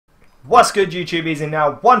What's good, YouTubies? And now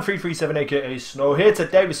 1337 aka Snow here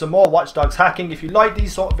today with some more Watch Dogs hacking. If you like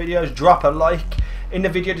these sort of videos, drop a like. In the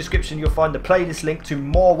video description you'll find the playlist link to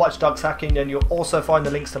more Watch Dogs hacking, and you'll also find the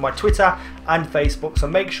links to my Twitter and Facebook, so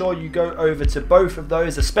make sure you go over to both of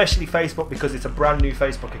those, especially Facebook because it's a brand new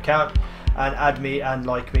Facebook account, and add me and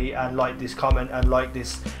like this comment and like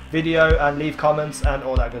this video and leave comments and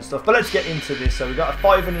all that good stuff. But let's get into this. So we got a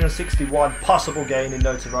 561 possible gain in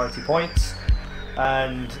notoriety points,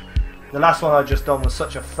 and the last one I just done was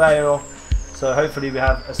such a fail, so hopefully we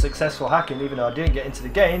have a successful hacking, even though I didn't get into the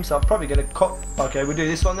game. So I'm probably going to cut. Okay, we'll do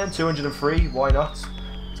this one then, 203, why not?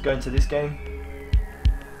 Let's go into this game.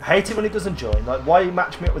 I hate it when it doesn't join. Like, why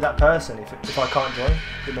match me up with that person if I can't join?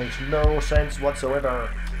 It makes no sense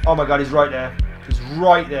whatsoever. Oh my god, he's right there. He's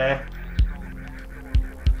right there.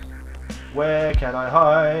 Where can I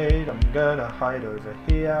hide? I'm gonna hide over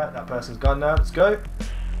here. That person's gone now, let's go.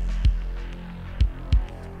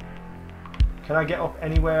 Can I get up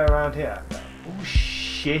anywhere around here? Oh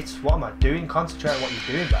shit, what am I doing? Concentrate on what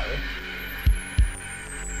you're doing, Barry.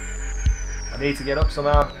 I need to get up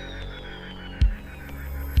somehow.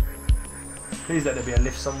 Please let there be a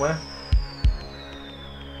lift somewhere.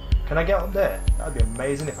 Can I get up there? That would be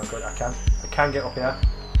amazing if I could. I can get up here.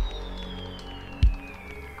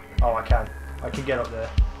 Oh, I can. I can get up there.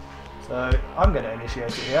 So I'm going to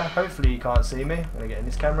initiate it here. Hopefully you can't see me. I'm going to get in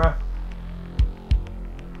this camera.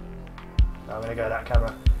 I'm going to go that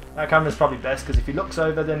camera. That camera's probably best because if he looks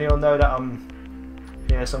over, then he'll know that I'm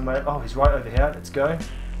here somewhere. Oh, he's right over here. Let's go.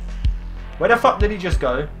 Where the fuck did he just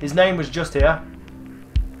go? His name was just here.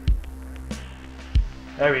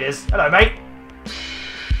 There he is. Hello, mate.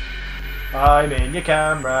 I'm in your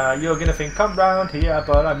camera. You're going to think I'm round here,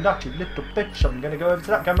 but I'm not, you little bitch. I'm going to go over to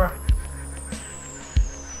that camera.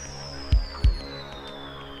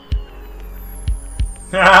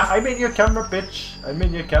 I'm in your camera, bitch. I'm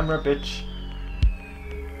in your camera, bitch.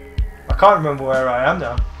 I can't remember where I am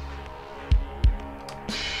now.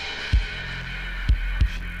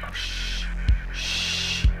 Oh, shh.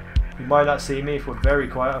 Shh. You might not see me if we're very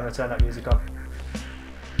quiet. I'm going to turn that music on.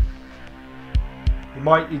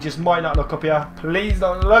 You just might not look up here. Please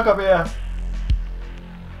don't look up here.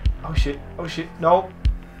 Oh shit. Oh shit. No.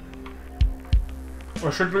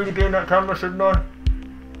 I should really be in that camera, shouldn't I?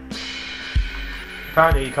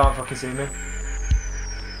 Apparently you can't fucking see me.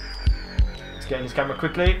 Let's get in his camera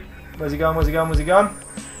quickly. Where's he gone? Where's he gone? Where's he gone?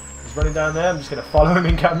 He's running down there. I'm just going to follow him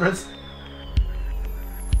in cameras.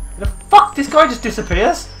 The fuck? This guy just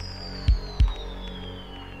disappears?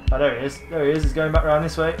 Oh, there he is. There he is. He's going back around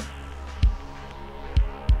this way.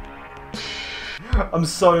 I'm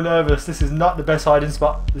so nervous. This is not the best hiding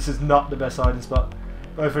spot. This is not the best hiding spot.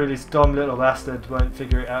 Hopefully this dumb little bastard won't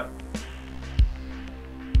figure it out.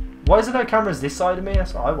 Why is there no cameras this side of me?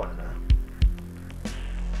 That's what I want to know.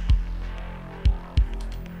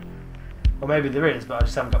 Or maybe there is, but I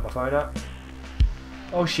just haven't got my phone out.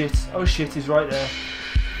 Oh shit. Oh shit, he's right there.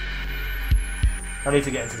 I need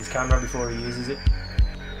to get into this camera before he uses it.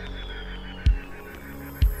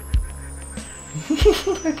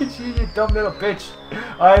 Look at you, you dumb little bitch.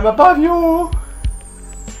 I'm above you.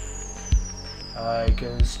 I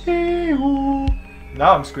can see you.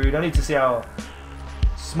 Now I'm screwed. I need to see how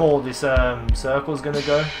small this circle's going to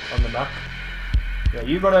go on the map. Yeah,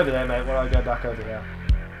 you run over there, mate, while I go back over here.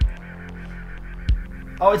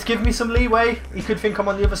 Oh, it's giving me some leeway. He could think I'm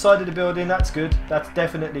on the other side of the building. That's good. That's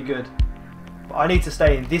definitely good. But I need to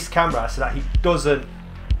stay in this camera so that he doesn't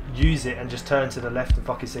use it and just turn to the left and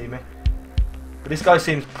fucking see me. But this guy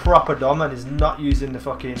seems proper dumb and is not using the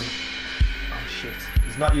fucking... Oh shit.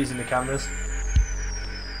 He's not using the cameras.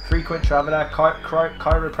 Frequent traveller,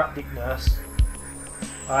 chiropractic nurse.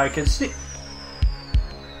 I can see...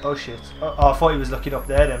 Oh shit. Oh, I thought he was looking up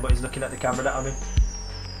there then, but he's looking at the camera that I'm in.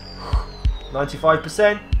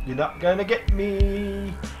 95%. You're not going to get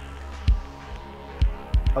me.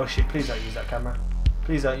 Oh shit, please don't use that camera.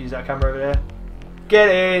 Please don't use that camera over there. Get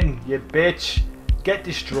in, you bitch. Get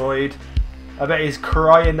destroyed. I bet he's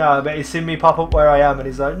crying now. I bet he's seen me pop up where I am and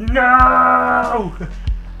he's like, no!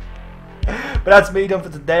 But that's me done for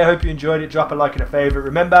today. I hope you enjoyed it. Drop a like and a favourite.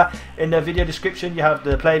 Remember, in the video description you have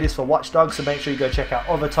the playlist for Watch Dogs, so make sure you go check out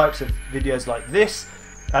other types of videos like this.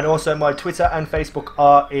 And also my Twitter and Facebook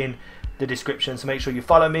are in the description, so make sure you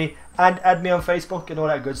follow me and add me on Facebook and all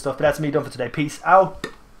that good stuff. But that's me done for today. Peace out.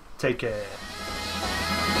 Take care.